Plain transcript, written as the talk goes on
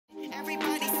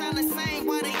sound the same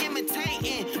while they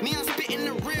imitating. Me, I'm spitting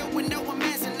the real with no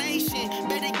imagination.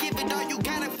 Better give it all you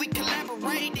got if we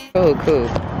collaborating. Cool, cool.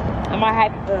 I might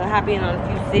hop in on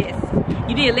a few sets.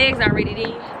 You did legs already,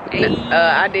 didn't you? Hey.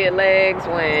 I did legs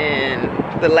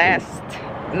when the last.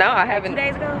 No, I haven't. 2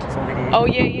 days ago? Oh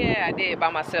yeah, I did by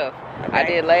myself. Okay. I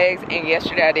did legs, and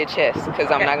yesterday I did chest because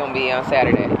I'm not gonna be on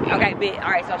Saturday. Okay, big.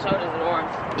 All right, so shoulders and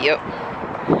arms. Yep.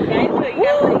 Okay, look, you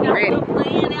got ready.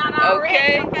 Playing out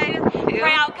already. Okay.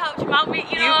 Proud coach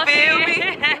moment, you know what I'm feel saying? me? You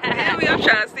feel me? I'm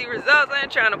trying to see results. I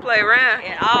ain't trying to play around.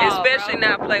 At all, especially bro.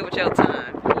 not play with your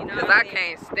time. You know Because I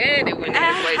can't stand it when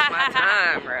niggas waste my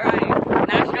time, bro. Right.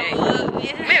 Not show up.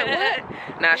 Man,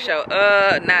 what? Not show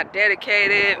up, not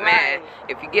dedicated. Right. Man,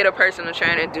 if you get a personal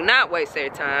trainer, do not waste their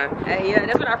time. Hey, yeah,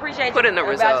 that's what I appreciate. Put in the about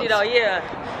results. you though, yeah.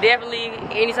 Definitely,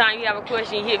 anytime you have a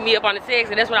question, hit me up on the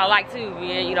text, and that's what I like too.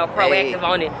 Being, you know, proactive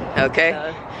on it.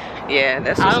 Okay. Yeah,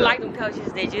 that's what's I don't up. like them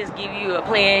coaches that just give you a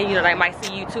plan. You know, they might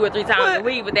see you 2 or 3 times a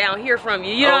week, but they don't hear from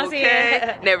you. You know what I'm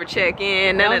saying? Never check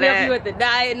in, none don't of that. help you with the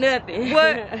diet, nothing.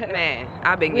 What? Man,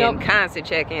 I've been getting constant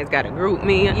check-ins. Got to group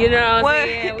me. You know what I'm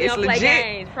saying? We It's don't legit. play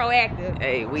games. Proactive.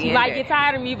 Hey, we You in might there. get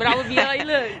tired of me, but I would be like,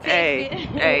 look, text it.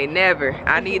 Hey, never.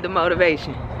 I need the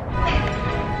motivation.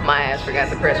 My ass forgot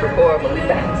to press record, but we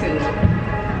back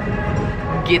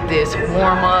to get this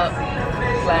warm up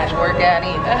 / workout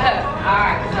in.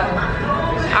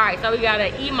 Alright, so we got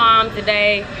an imam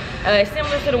today.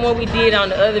 Similar to the one we did on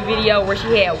the other video where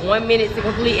she had 1 minute to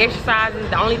complete exercises.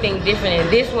 The only thing different in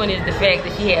this one is the fact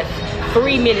that she has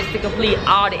 3 minutes to complete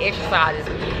all the exercises.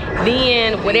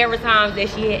 Then whatever time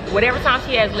she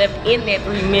has left in that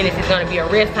 3 minutes is gonna be a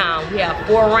rest time. We have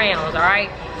 4 rounds, alright?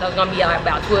 So it's gonna be like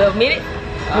about 12 minutes.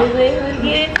 Let's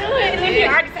get into it. You're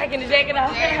already taking the jacket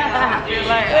off.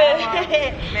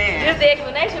 Man. Just the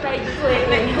explanation made you sweat.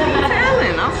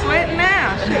 I'm sweating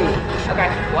now. Shoot. Okay.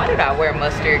 Why did I wear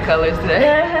mustard colors today?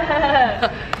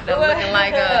 They're looking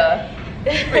like a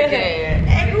freaking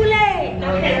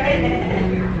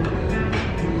Kool-Aid.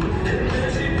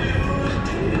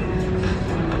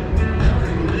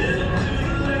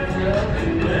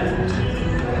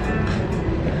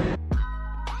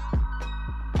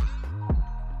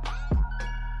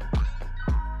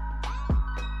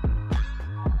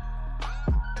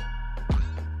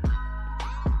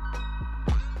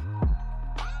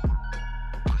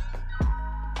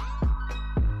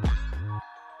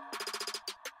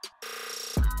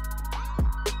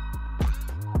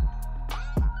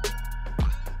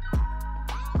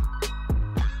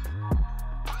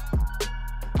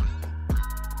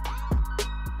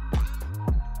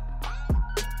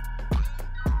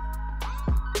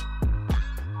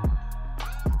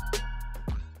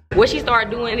 What she started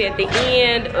doing at the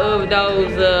end of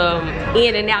those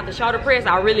in and out the shoulder press,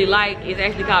 I really like, is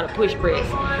actually called a push press.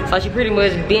 So she pretty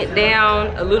much bent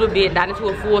down a little bit, not into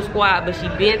a full squat, but she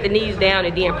bent the knees down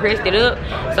and then pressed it up.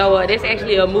 So that's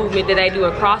actually a movement that they do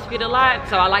in CrossFit a lot.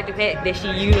 So I like the fact that she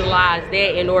utilized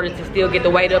that in order to still get the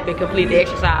weight up and complete the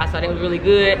exercise. So that was really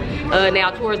good.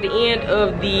 Now towards the end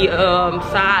of the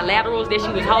side laterals that she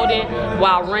was holding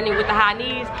while running with the high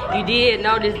knees, you did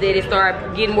notice that it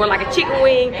started getting more like a chicken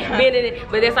wing, bending it,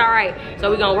 but that's all right. So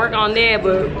we're gonna work on that,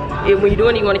 but when you're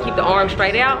doing it, you wanna keep the arms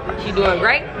straight out. She's doing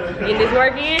great. Getting this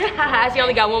work in. She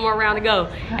only got 1 more round to go.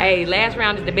 Hey, last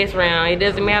round is the best round. It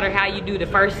doesn't matter how you do the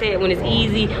first set when it's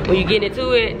easy. When you get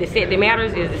into it, the set that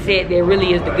matters is the set that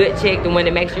really is the good check, the one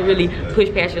that makes you really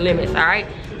push past your limits, all right?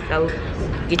 So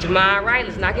get your mind right,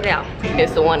 let's knock it out.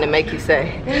 It's the one that make you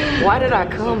say, why did I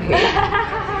come here?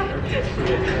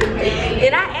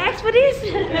 Did I ask for this?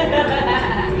 All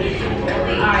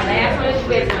right, last one is the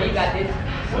best one. You got this.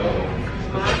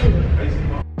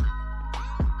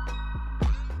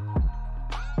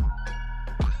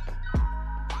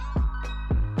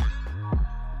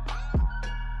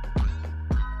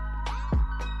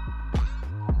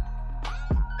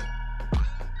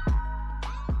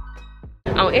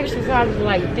 On exercises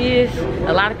like this,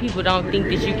 a lot of people don't think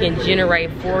that you can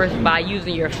generate force by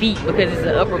using your feet because it's an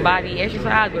upper body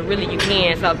exercise, but really you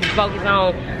can. So if you focus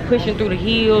on pushing through the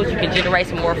heels, you can generate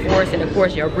some more force, and of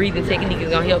course your breathing technique is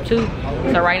gonna help too.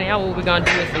 So right now what we're gonna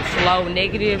do is some slow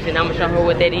negatives, and I'm gonna show her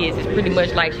what that is. It's pretty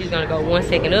much like she's gonna go 1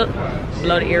 second up,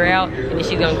 blow the air out, and then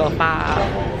she's gonna go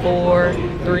 5, 4,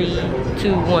 3,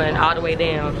 2, 1, all the way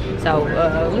down. So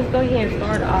let's go ahead and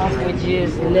start off with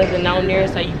just nothing on there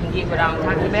so you can get what I'm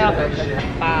talking about.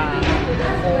 5,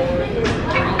 4, 3,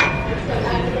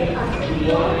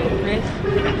 2, 1, rest.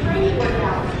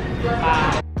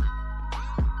 5.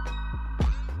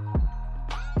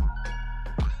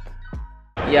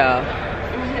 Yo.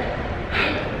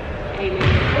 Hey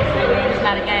man, it's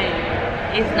not a game.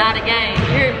 It's not a game. You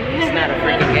hear me? It's not a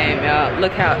freaking game. y'all,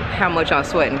 look how much I'm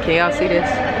sweating. Can y'all see this?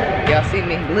 Y'all see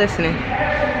me glistening?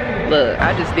 Look,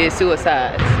 I just did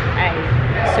suicides. Hey,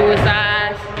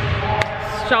 suicides,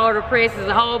 shoulder presses,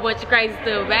 a whole bunch of crazy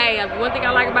stuff. But hey, one thing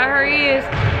I like about her is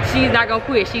she's not gonna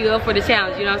quit. She up for the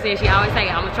challenge, you know what I'm saying? She always say,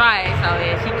 I'm gonna try it. So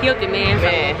yeah, she killed it, man. So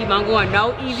keep on going.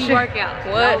 No easy workouts.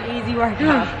 What? No easy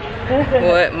workouts.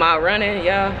 What, my running,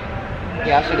 y'all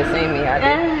should have seen me.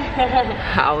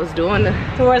 I was doing the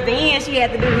towards the end, she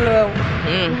had to do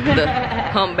the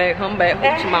humpback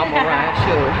hoochie mama ride.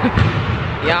 Sure.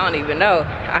 Y'all don't even know.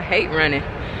 I hate running.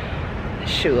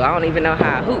 Shoot, I don't even know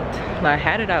how I hooped. Like,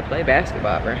 how did I play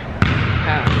basketball, bro?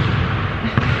 How?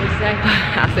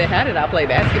 I said, how did I play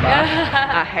basketball?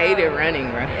 I hated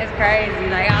running, bro. That's crazy.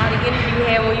 Like, all the energy you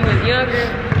had when you was younger,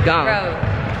 gone. Bro,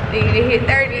 then you hit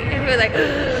 30, and you was like,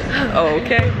 oh,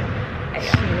 okay. Hey,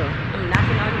 I'm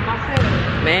knocking on myself.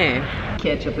 Man.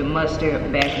 Ketchup and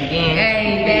mustard back again.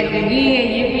 Hey, back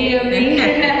again, you feel me?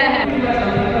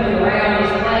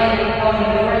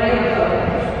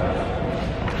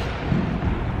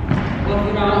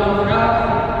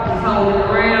 Hold it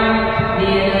around,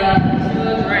 then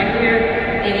shrugs right here,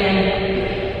 and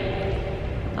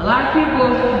a lot of people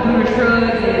do the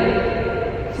shrugs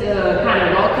to kind of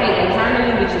rotate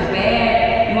internally, which is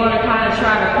bad. You want to kind of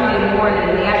try to put it more in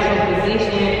a natural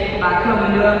position by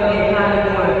coming up and kind of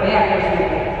going backwards with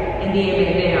it, and then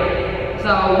back down.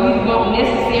 So we won't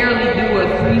necessarily do a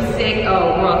 3-second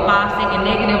or a 5-second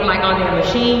negative like on the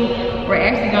machine. We're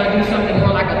actually gonna do something more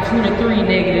like a 2 to 3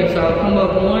 negative. So come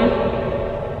up 1,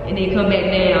 and then come back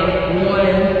down.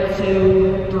 1,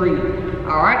 2, 3.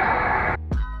 All right.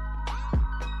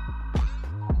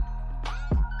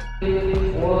 1,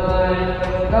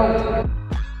 go.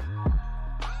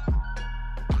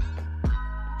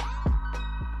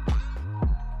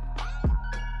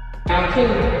 Round 2.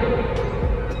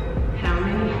 How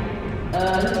many?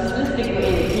 Let's stick with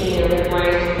the 10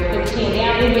 range. Put the 10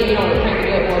 down a little bit. You don't crank it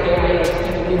up or down. Just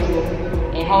keep it neutral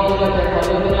and hold it up there for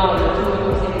a little bit longer. 2 or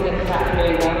 3 seconds at the top.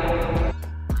 There you go.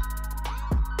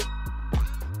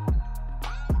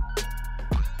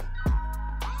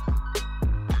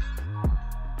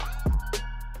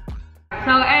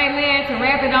 So, hey man, to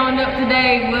wrap it on up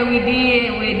today, what we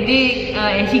did with Dick,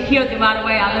 and she killed it, by the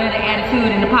way. I love the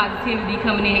attitude and the positivity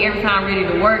coming in every time ready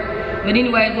to work. But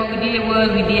anyways, what we did was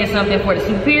we did something for the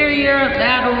superior,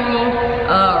 lateral,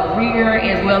 rear,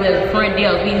 as well as front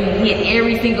delts. We hit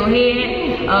every single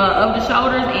head of the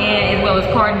shoulders and as well as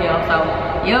cardinal. So,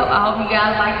 yep, I hope you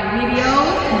guys like the video.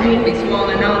 We're gonna be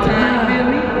swollen no time, feel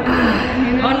me?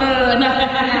 Oh no.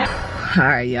 All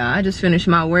right, y'all, I just finished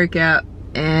my workout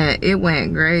and it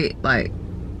went great. Like,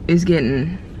 it's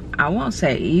getting, I won't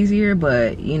say easier,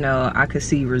 but you know, I could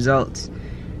see results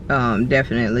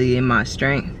definitely in my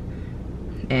strength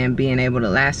and being able to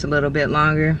last a little bit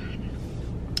longer.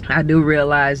 I do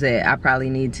realize that I probably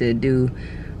need to do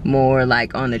more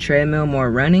like on the treadmill, more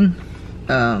running.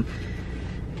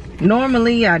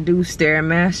 Normally I do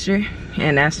Stairmaster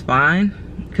and that's fine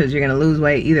because you're gonna lose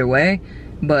weight either way.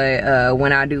 But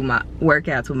when I do my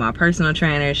workouts with my personal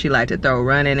trainer, she like to throw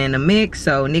running in the mix,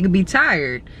 so nigga be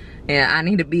tired. And I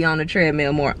need to be on the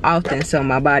treadmill more often so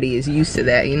my body is used to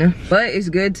that, you know? But it's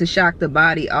good to shock the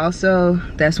body also.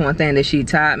 That's one thing that she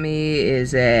taught me is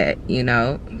that, you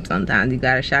know, sometimes you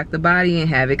gotta shock the body and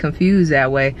have it confused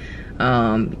that way.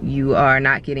 You are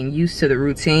not getting used to the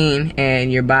routine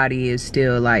and your body is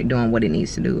still like doing what it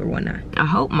needs to do or whatnot. I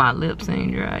hope my lips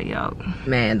ain't dry, y'all.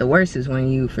 Man, the worst is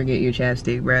when you forget your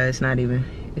chapstick, bruh. It's not even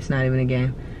a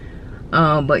game.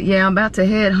 But yeah, I'm about to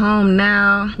head home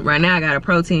now. Right now I got a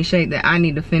protein shake that I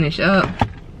need to finish up.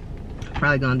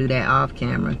 Probably gonna do that off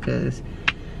camera because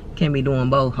can't be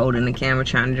doing both, holding the camera,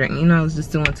 trying to drink. You know, I was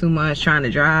just doing too much, trying to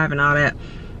drive and all that.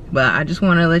 But I just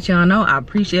want to let y'all know I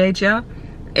appreciate y'all.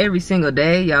 Every single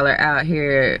day y'all are out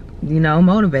here, you know,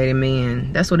 motivating me,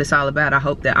 and that's what it's all about. I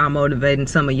hope that I'm motivating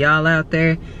some of y'all out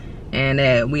there and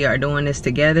that we are doing this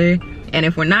together. And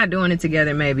if we're not doing it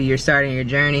together, maybe you're starting your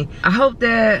journey. I hope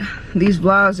that these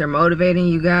vlogs are motivating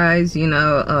you guys. You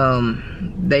know,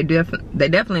 they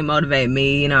definitely motivate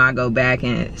me. You know, I go back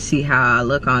and see how I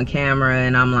look on camera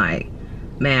and I'm like,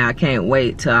 man, I can't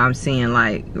wait till I'm seeing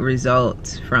like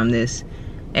results from this.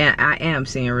 And I am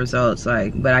seeing results,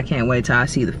 like, but I can't wait till I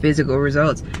see the physical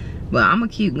results. But I'm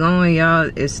gonna keep going, y'all.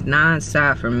 It's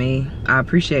non-stop for me. I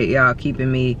appreciate y'all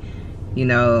keeping me, you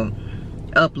know,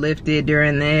 uplifted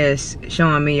during this,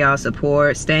 showing me y'all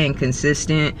support, staying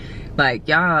consistent. Like,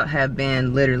 y'all have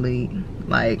been literally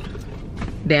like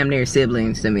damn near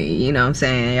siblings to me, you know what I'm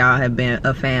saying? Y'all have been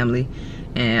a family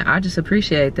and I just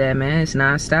appreciate that, man. It's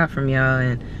non-stop from y'all,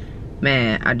 and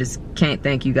man, I just can't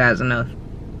thank you guys enough.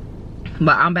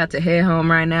 But I'm about to head home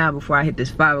right now before I hit this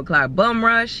 5 o'clock bum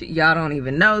rush. Y'all don't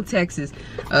even know Texas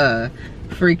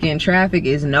freaking traffic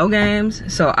is no games.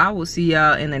 So I will see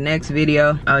y'all in the next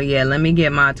video. Oh yeah, let me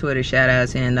get my Twitter shout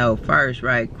outs in though first,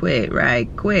 right quick.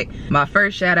 My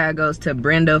first shout out goes to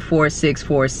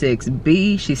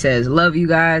Brenda4646B. She says, love you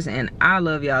guys, and I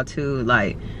love y'all too.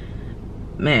 Like,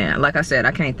 man, like I said,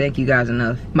 I can't thank you guys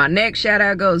enough. My next shout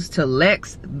out goes to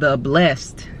Lex the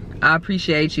Blessed. I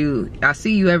appreciate you. I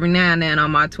see you every now and then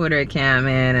on my Twitter account,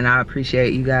 man, and I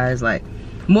appreciate you guys like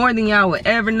more than y'all would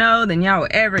ever know, than y'all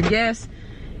would ever guess.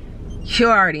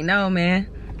 You already know, man.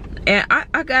 And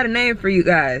I got a name for you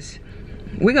guys.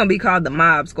 We're gonna be called the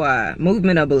Mob Squad,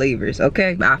 Movement of Believers,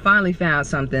 okay? I finally found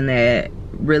something that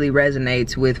really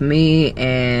resonates with me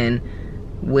and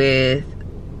with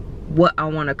what I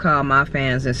want to call my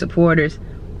fans and supporters.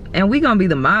 And we gonna be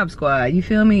the Mob Squad, you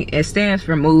feel me? It stands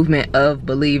for Movement of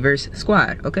Believers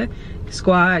Squad, okay?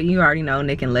 Squad, you already know,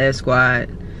 Nick and Les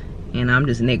Squad. And I'm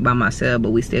just Nick by myself,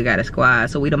 but we still got a squad.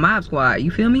 So we the Mob Squad, you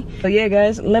feel me? So yeah,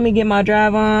 guys, let me get my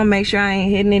drive on. Make sure I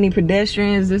ain't hitting any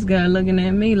pedestrians. This guy looking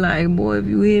at me like, boy, if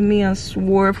you hit me, I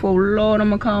swear for Lord, I'm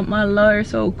gonna call my lawyer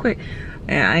so quick.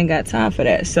 And I ain't got time for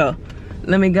that. So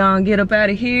let me go and get up out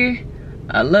of here.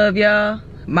 I love y'all.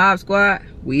 Mob Squad,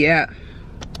 we out.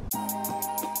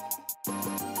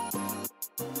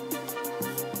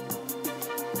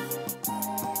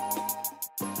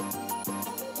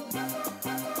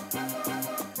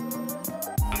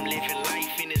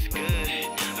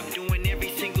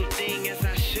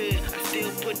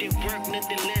 Work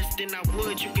nothing less than I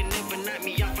would. You can never knock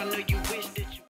me off. I know you